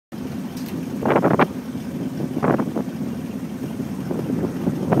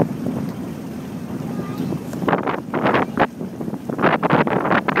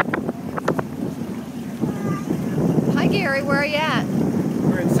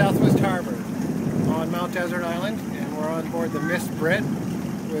on Mount Desert Island, and we're on board the Miss Brit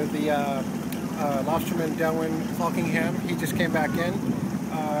with the lobsterman Delwyn Falkingham. He just came back in.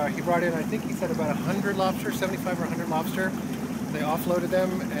 He brought in, I think he said about 100 lobsters, 75 or 100 lobster. They offloaded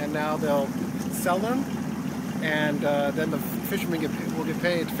them, and now they'll sell them, and then the fishermen will get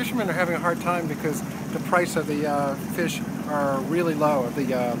paid. Fishermen are having a hard time because the price of the fish are really low, of the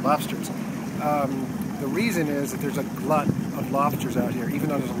lobsters. The reason is that there's a glut of lobsters out here, even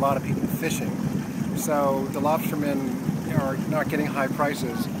though there's a lot of people fishing. So the lobstermen are not getting high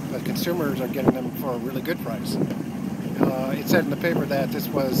prices, but consumers are getting them for a really good price. It said in the paper that this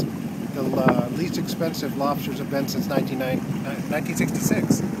was the least expensive lobsters have been since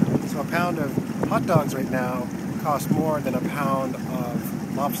 1966. So a pound of hot dogs right now costs more than a pound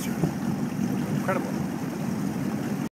of lobster. Incredible.